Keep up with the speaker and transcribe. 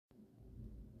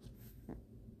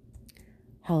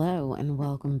Hello, and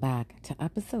welcome back to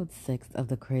episode 6 of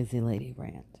the Crazy Lady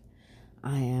Rant.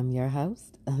 I am your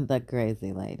host, the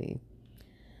Crazy Lady.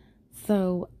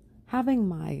 So, having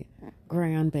my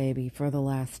grandbaby for the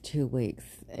last 2 weeks,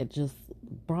 it just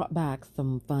brought back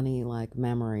some funny,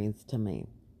 memories to me.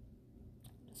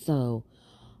 So,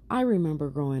 I remember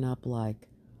growing up,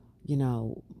 you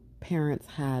know, parents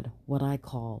had what I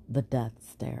call the death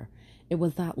stare. It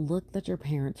was that look that your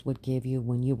parents would give you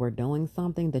when you were doing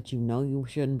something that you know you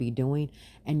shouldn't be doing,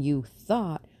 and you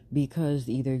thought because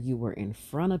either you were in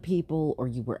front of people or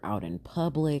you were out in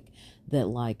public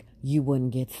that you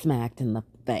wouldn't get smacked in the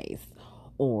face,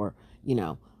 or you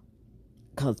know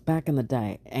because back in the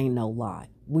day, ain't no lie,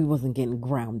 we wasn't getting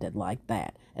grounded like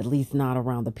that, at least not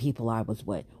around the people I was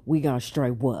with. We got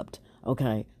straight whooped.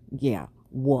 Okay, yeah,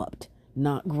 whooped,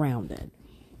 not grounded.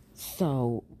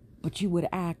 So, but you would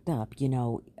act up,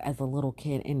 as a little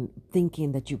kid and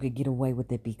thinking that you could get away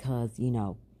with it because,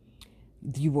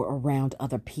 you were around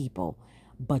other people.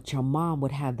 But your mom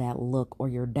would have that look, or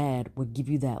your dad would give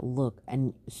you that look.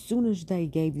 And as soon as they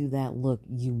gave you that look,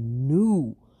 you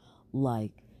knew,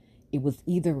 like, it was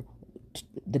either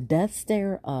the death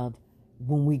stare of,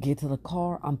 when we get to the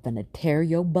car, I'm finna tear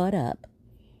your butt up,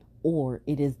 or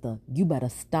it is the, you better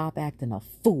stop acting a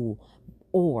fool,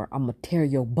 or I'm gonna tear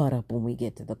your butt up when we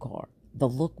get to the car. The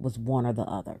look was one or the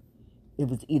other. It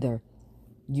was either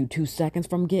you 2 seconds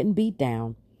from getting beat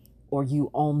down, or you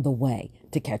on the way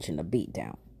to catching a beat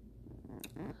down.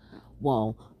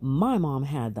 Well, my mom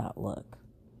had that look.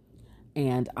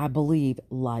 And I believe,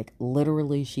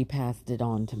 literally, she passed it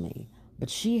on to me. But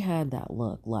she had that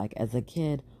look. As a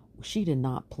kid, she did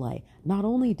not play. Not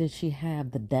only did she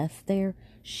have the death stare,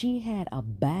 she had a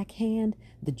backhand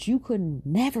that you could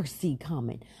never see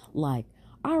coming. I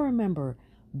remember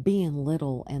being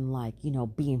little and,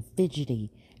 being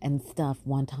fidgety and stuff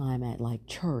one time at,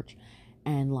 church.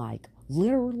 And,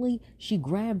 literally, she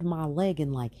grabbed my leg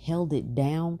and, held it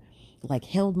down,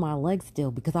 held my leg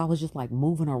still, because I was just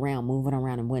moving around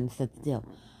and wouldn't sit still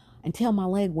until my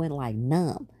leg went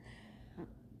numb.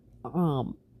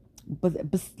 But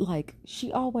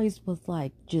she always was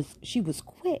she was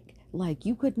quick.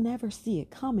 You could never see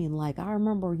it coming. I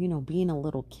remember, being a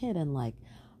little kid and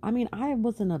I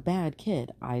wasn't a bad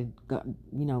kid. I got,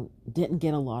 didn't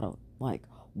get a lot of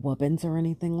whoopings or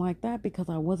anything like that because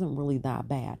I wasn't really that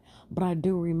bad. But I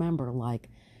do remember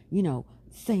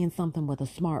saying something with a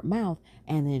smart mouth,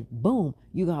 and then boom,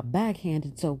 you got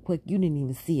backhanded so quick you didn't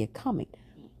even see it coming.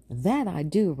 That I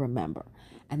do remember.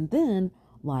 And then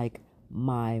my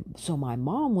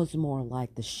mom was more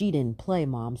like the she didn't play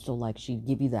mom, so she'd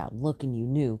give you that look and you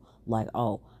knew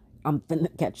oh, I'm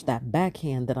finna catch that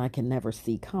backhand that I can never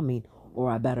see coming, or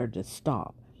I better just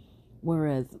stop.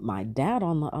 Whereas my dad,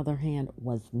 on the other hand,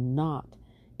 was not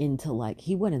into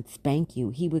he wouldn't spank you.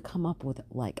 He would come up with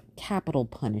capital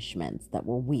punishments that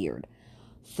were weird.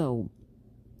 So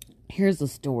here's a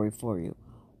story for you.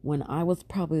 When I was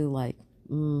probably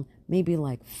maybe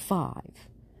 5,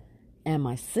 and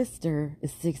my sister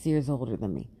is 6 years older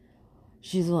than me.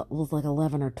 She was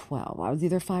 11 or 12. I was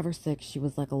either 5 or 6. She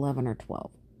was 11 or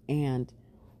 12. And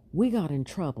we got in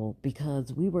trouble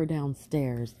because we were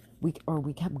downstairs. We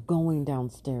kept going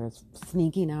downstairs,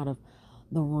 sneaking out of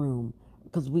the room,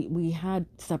 because we had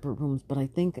separate rooms, but I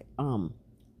think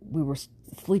we were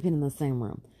sleeping in the same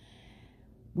room.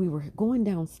 We were going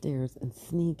downstairs and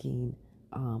sneaking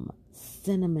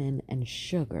cinnamon and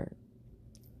sugar.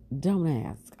 Don't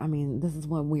ask. I mean, this is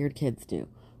what weird kids do.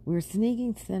 We were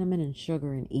sneaking cinnamon and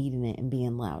sugar and eating it and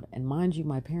being loud. And mind you,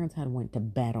 my parents had went to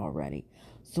bed already.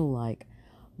 So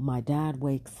my dad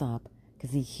wakes up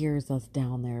because he hears us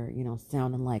down there,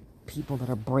 sounding like people that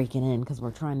are breaking in because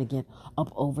we're trying to get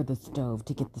up over the stove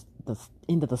to get the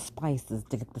into the spices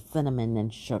to get the cinnamon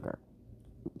and sugar.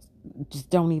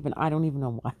 I don't even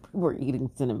know why we're eating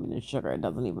cinnamon and sugar. It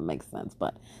doesn't even make sense,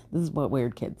 but this is what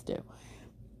weird kids do.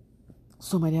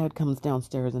 So my dad comes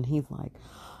downstairs and he's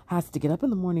has to get up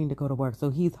in the morning to go to work. So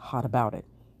he's hot about it.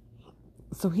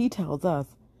 So he tells us,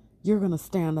 you're going to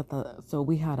stand so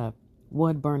we had a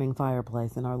wood burning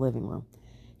fireplace in our living room.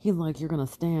 He's you're going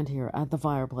to stand here at the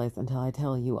fireplace until I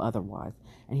tell you otherwise.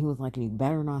 And he was and you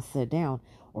better not sit down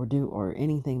or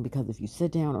anything, because if you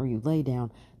sit down or you lay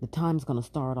down, the time's going to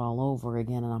start all over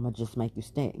again. And I'm going to just make you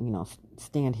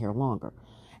stand here longer.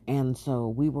 And so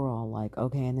we were all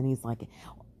okay. And then he's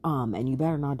and you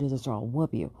better not do this or I'll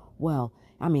whoop you. Well,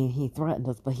 I mean, he threatened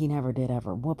us, but he never did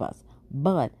ever whoop us.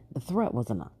 But the threat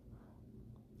was enough.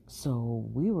 So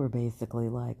we were basically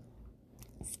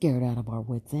scared out of our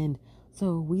wits' end.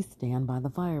 So we stand by the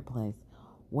fireplace.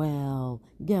 Well,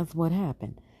 guess what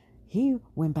happened? He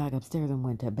went back upstairs and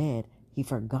went to bed. he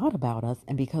forgot about us,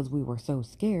 and because we were so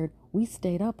scared, we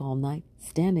stayed up all night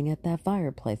standing at that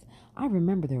fireplace. I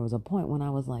remember there was a point when I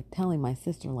was like telling my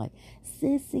sister, like,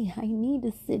 Sissy, I need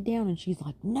to sit down. And she's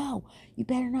like, no, you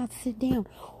better not sit down,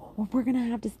 or we're going to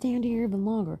have to stand here even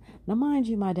longer. Now, mind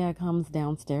you, my dad comes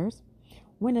downstairs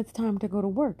when it's time to go to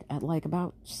work at like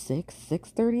about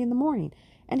 6:30 in the morning.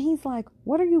 And he's like,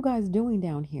 what are you guys doing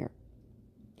down here?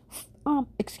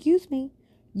 Excuse me,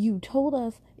 you told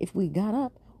us if we got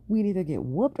up, we'd either get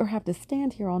whooped or have to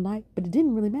stand here all night, but it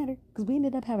didn't really matter because we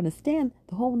ended up having to stand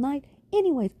the whole night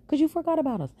anyways because you forgot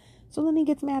about us. So then he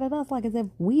gets mad at us like as if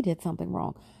we did something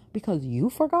wrong because you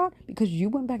forgot, because you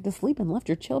went back to sleep and left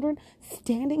your children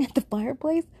standing at the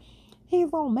fireplace. He's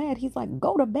all mad. He's like,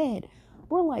 go to bed.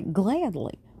 We're like,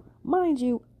 gladly. Mind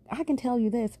you, I can tell you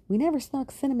this, we never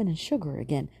snuck cinnamon and sugar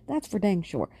again. That's for dang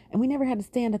sure. And we never had to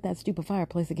stand at that stupid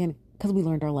fireplace again because we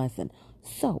learned our lesson.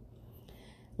 So,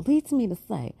 leads me to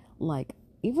say, like,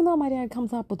 even though my dad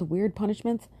comes up with the weird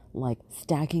punishments, like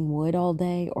stacking wood all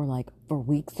day or like for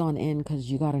weeks on end because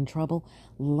you got in trouble,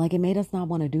 like it made us not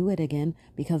want to do it again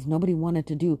because nobody wanted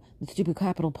to do the stupid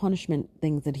capital punishment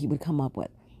things that he would come up with.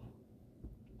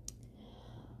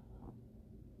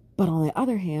 But on the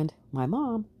other hand, my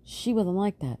mom, she wasn't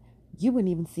like that. You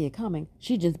wouldn't even see it coming.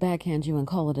 She'd just backhand you and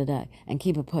call it a day and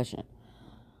keep it pushing.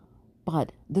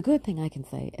 But the good thing I can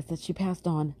say is that she passed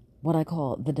on what I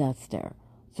call the death stare.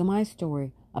 So my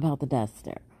story about the death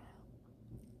stare.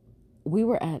 We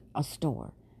were at a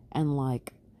store and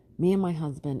like me and my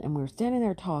husband, and we were standing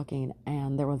there talking,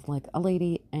 and there was like a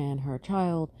lady and her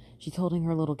child. She's holding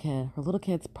her little kid. Her little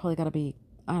kid's probably got to be,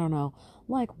 I don't know,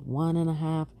 like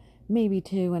 1.5, maybe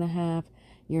 2.5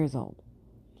 years old.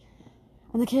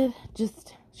 And the kid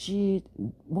she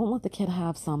won't let the kid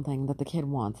have something that the kid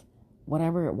wants.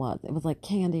 Whatever it was. It was like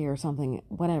candy or something,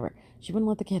 whatever. She wouldn't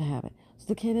let the kid have it. So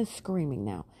the kid is screaming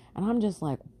now. And I'm just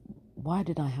like, why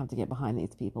did I have to get behind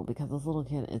these people? Because this little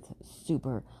kid is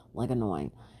super, like,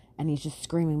 annoying. And he's just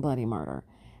screaming bloody murder.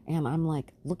 And I'm,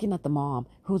 like, looking at the mom,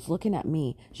 who's looking at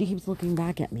me. She keeps looking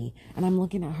back at me. And I'm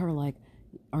looking at her like,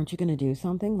 aren't you going to do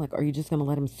something? Like, are you just going to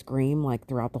let him scream, like,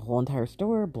 throughout the whole entire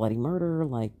store? Bloody murder?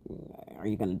 Like, are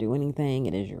you going to do anything?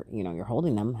 It is you're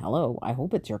holding them. Hello, I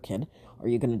hope it's your kid. Are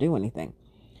you going to do anything?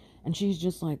 And she's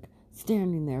just, like,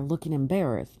 standing there looking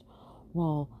embarrassed.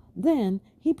 Well, then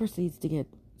he proceeds to get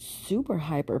super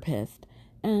hyper pissed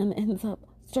and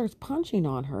starts punching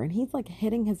on her. And he's, like,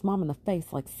 hitting his mom in the face,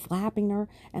 like, slapping her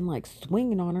and, like,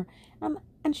 swinging on her.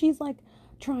 And she's, like,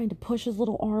 trying to push his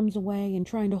little arms away and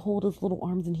trying to hold his little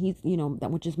arms, and he's,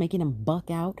 that was just making him buck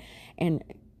out. And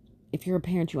if you're a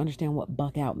parent, you understand what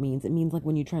buck out means. It means like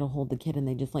when you try to hold the kid and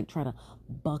they just like try to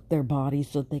buck their bodies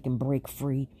so that they can break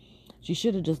free. She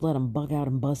should have just let him buck out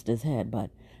and bust his head,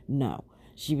 but no.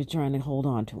 She was trying to hold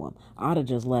on to him. I'd have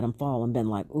just let him fall and been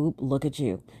like, oop, look at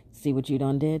you. See what you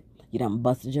done did? You done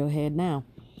busted your head now.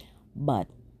 But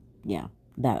yeah,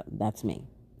 that's me.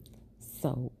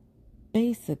 So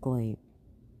basically,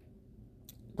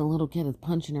 the little kid is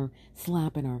punching her,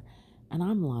 slapping her, and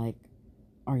I'm like,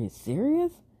 are you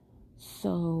serious?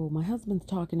 So my husband's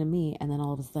talking to me, and then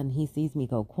all of a sudden he sees me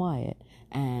go quiet,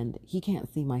 and he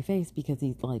can't see my face because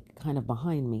he's like kind of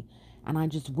behind me, and I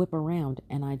just whip around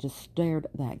and I just stared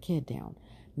that kid down.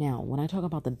 Now, when I talk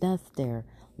about the death stare,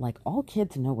 like all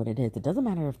kids know what it is. It doesn't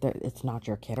matter if it's not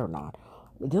your kid or not.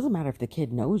 It doesn't matter if the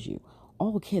kid knows you.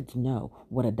 All kids know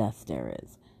what a death stare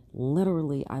is.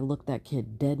 Literally, I looked that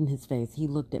kid dead in his face. He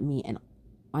looked at me, and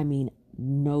I mean,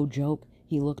 no joke,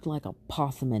 he looked like a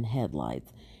possum in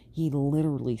headlights. He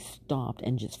literally stopped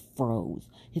and just froze.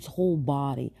 His whole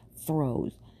body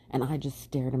froze, and I just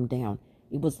stared him down.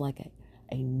 It was like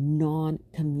a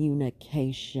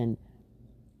non-communication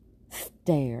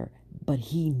stare, but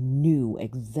he knew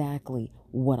exactly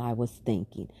what I was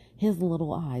thinking. His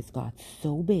little eyes got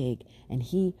so big, and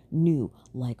he knew,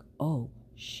 like, oh,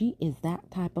 she is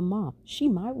that type of mom. She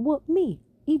might whoop me,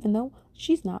 even though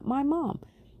she's not my mom.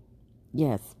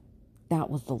 Yes, that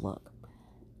was the look.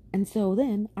 And so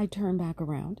then I turn back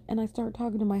around and I start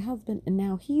talking to my husband, and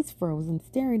now he's frozen,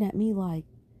 staring at me like,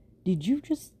 did you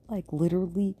just, like,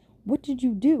 literally, what did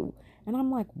you do? And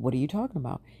I'm like, what are you talking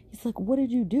about? He's like, what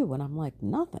did you do? And I'm like,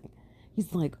 nothing.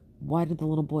 He's like, why is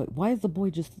the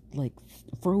boy just, like,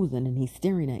 frozen and he's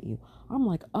staring at you? I'm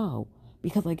like, oh,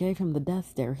 because I gave him the death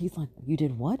stare. He's like, you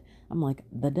did what? I'm like,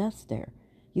 the death stare.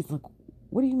 He's like,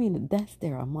 what do you mean the death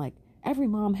stare? I'm like, every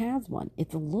mom has one.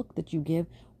 It's a look that you give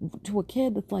to a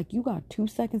kid that's like, you got 2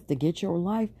 seconds to get your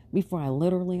life before I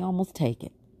literally almost take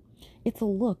it. It's a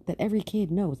look that every kid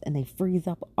knows, and they freeze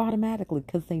up automatically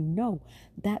because they know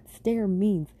that stare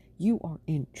means you are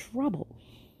in trouble.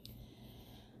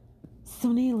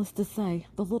 So needless to say,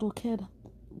 the little kid,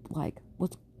 like,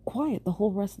 was quiet the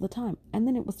whole rest of the time. And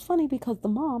then it was funny because the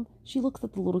mom, she looks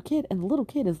at the little kid, and the little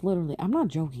kid is literally, I'm not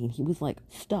joking, he was like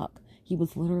stuck. He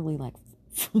was literally like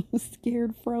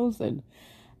scared, frozen.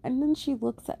 And then she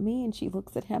looks at me and she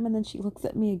looks at him and then she looks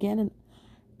at me again,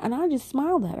 and I just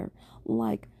smiled at her.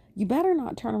 Like, you better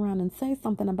not turn around and say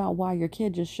something about why your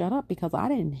kid just shut up, because I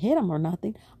didn't hit him or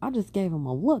nothing. I just gave him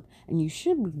a look, and you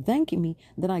should be thanking me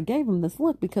that I gave him this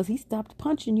look because he stopped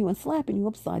punching you and slapping you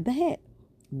upside the head.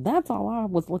 That's all. I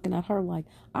was looking at her like,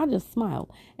 I just smiled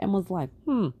and was like,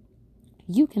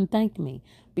 you can thank me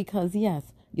because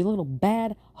yes, your little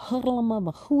bad hoodlum of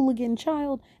a hooligan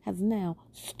child has now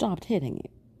stopped hitting you.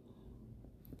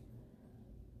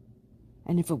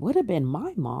 And if it would have been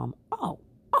my mom,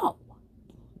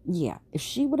 yeah, if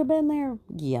she would have been there,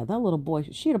 yeah, that little boy,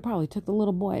 she'd have probably took the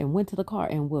little boy and went to the car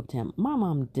and whooped him. My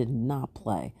mom did not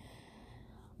play.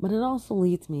 But it also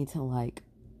leads me to like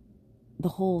the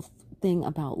whole thing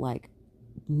about like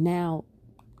now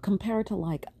compared to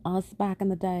like us back in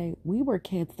the day, we were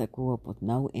kids that grew up with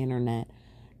no internet,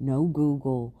 no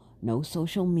Google, no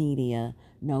social media,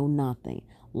 no nothing.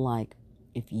 Like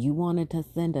if you wanted to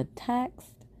send a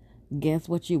text, guess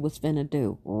what you was finna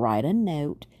do? Write a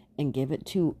note and give it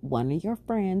to one of your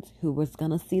friends who was going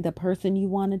to see the person you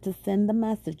wanted to send the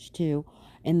message to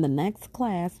in the next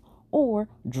class, or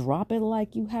drop it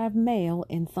like you have mail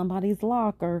in somebody's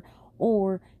locker,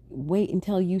 or wait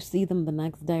until you see them the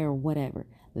next day or whatever.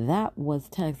 That was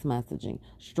text messaging,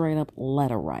 straight up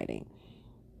letter writing.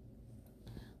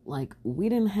 Like, we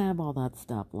didn't have all that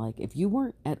stuff. Like, if you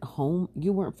weren't at home,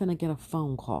 you weren't finna get a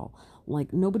phone call.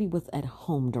 Like, nobody was at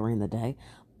home during the day.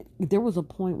 There was a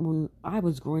point when I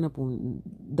was growing up when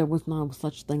there was no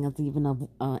such thing as even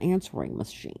an answering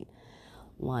machine.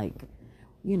 Like,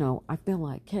 you know, I feel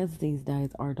like kids these days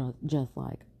are just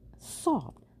like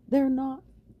soft. They're not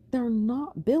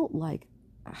built like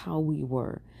how we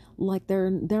were. Like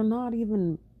they're not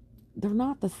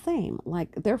the same.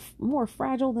 Like they're more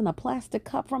fragile than a plastic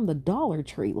cup from the Dollar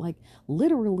Tree. Like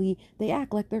literally they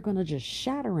act like they're gonna just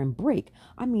shatter and break.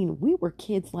 I mean, we were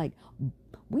kids like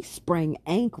we sprained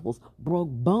ankles, broke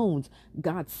bones,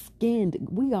 got skinned.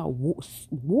 We got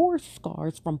war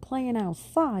scars from playing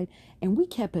outside, and we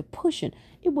kept it pushing.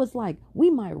 It was like we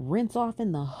might rinse off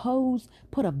in the hose,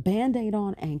 put a Band-Aid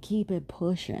on, and keep it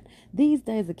pushing. These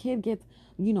days, a kid gets,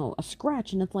 a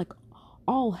scratch, and it's like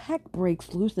all heck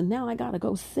breaks loose, and now I gotta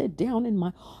go sit down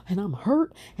and I'm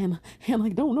hurt, and I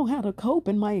don't know how to cope,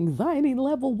 and my anxiety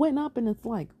level went up, and it's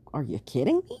like, are you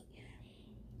kidding me?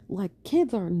 Like,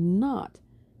 kids are not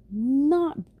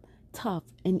tough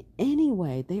in any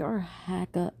way. They are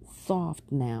hecka soft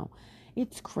now.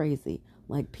 It's crazy.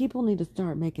 Like, people need to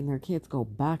start making their kids go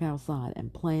back outside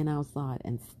and playing outside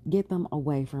and get them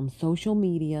away from social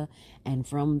media and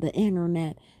from the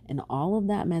internet and all of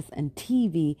that mess and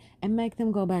TV, and make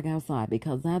them go back outside,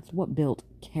 because that's what built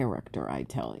character, I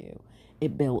tell you.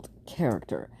 It built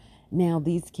character. Now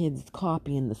these kids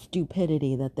copying the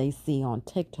stupidity that they see on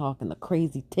TikTok and the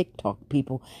crazy TikTok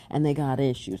people, and they got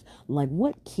issues. Like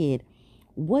what kid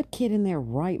in their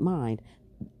right mind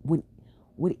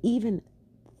would even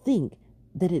think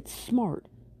that it's smart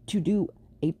to do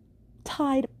a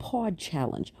Tide Pod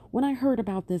challenge? When I heard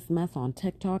about this mess on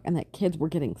TikTok and that kids were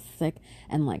getting sick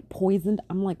and like poisoned,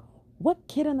 I'm like, what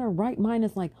kid in their right mind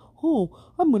is like,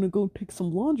 oh, I'm gonna go take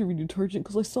some laundry detergent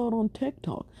because I saw it on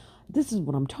TikTok? This is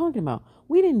what I'm talking about.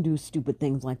 We didn't do stupid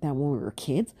things like that when we were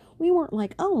kids. We weren't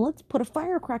like, oh, let's put a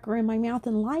firecracker in my mouth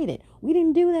and light it. We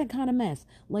didn't do that kind of mess.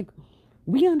 Like,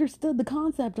 we understood the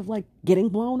concept of like getting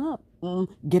blown up,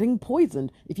 getting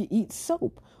poisoned if you eat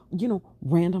soap,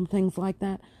 random things like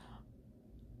that.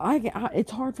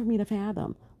 It's hard for me to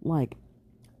fathom. Like,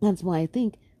 that's why I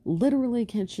think literally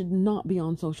kids should not be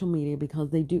on social media, because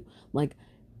they do, like,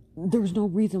 there's no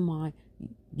reason why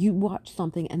you watch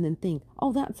something and then think,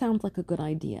 oh, that sounds like a good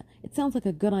idea. It sounds like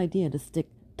a good idea to stick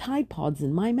Tide Pods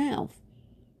in my mouth.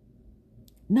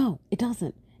 No, it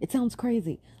doesn't. It sounds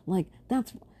crazy. Like,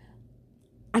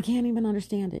 I can't even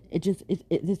understand it.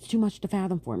 It's too much to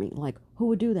fathom for me. Like, who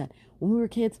would do that? When we were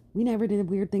kids, we never did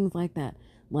weird things like that.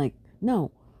 Like,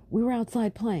 no, we were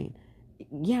outside playing.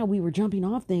 Yeah, we were jumping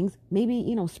off things,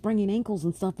 maybe, spraining ankles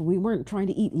and stuff, but we weren't trying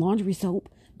to eat laundry soap.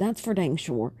 That's for dang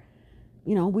sure.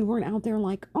 We weren't out there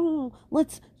like, oh,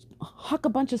 let's huck a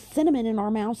bunch of cinnamon in our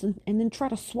mouths and then try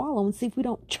to swallow and see if we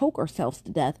don't choke ourselves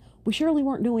to death. We surely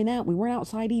weren't doing that. We weren't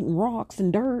outside eating rocks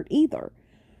and dirt either.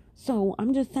 So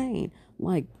I'm just saying,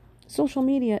 like, social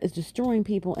media is destroying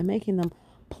people and making them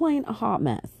plain a hot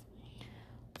mess.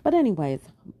 But anyways,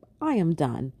 I am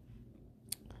done.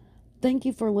 Thank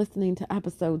you for listening to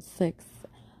episode 6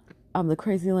 the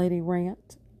Crazy Lady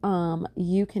Rant.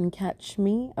 You can catch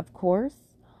me, of course,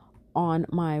 on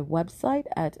my website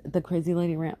at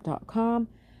thecrazylady.rant.com.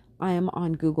 I am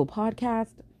on Google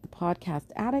Podcast,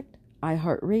 Podcast Addict,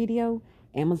 iHeartRadio,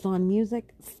 Amazon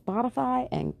Music, Spotify,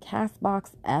 and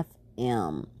Castbox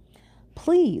FM.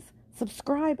 Please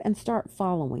subscribe and start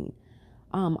following.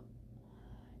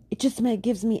 It just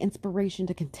gives me inspiration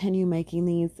to continue making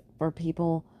these for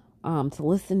people to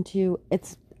listen to.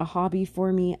 It's a hobby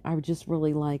for me. I would just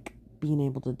really like being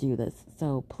able to do this.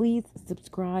 So please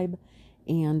subscribe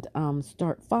and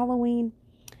start following.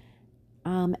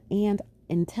 And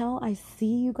until I see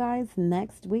you guys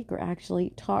next week, or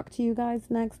actually talk to you guys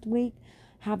next week,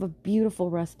 have a beautiful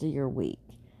rest of your week.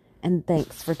 And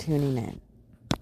thanks for tuning in.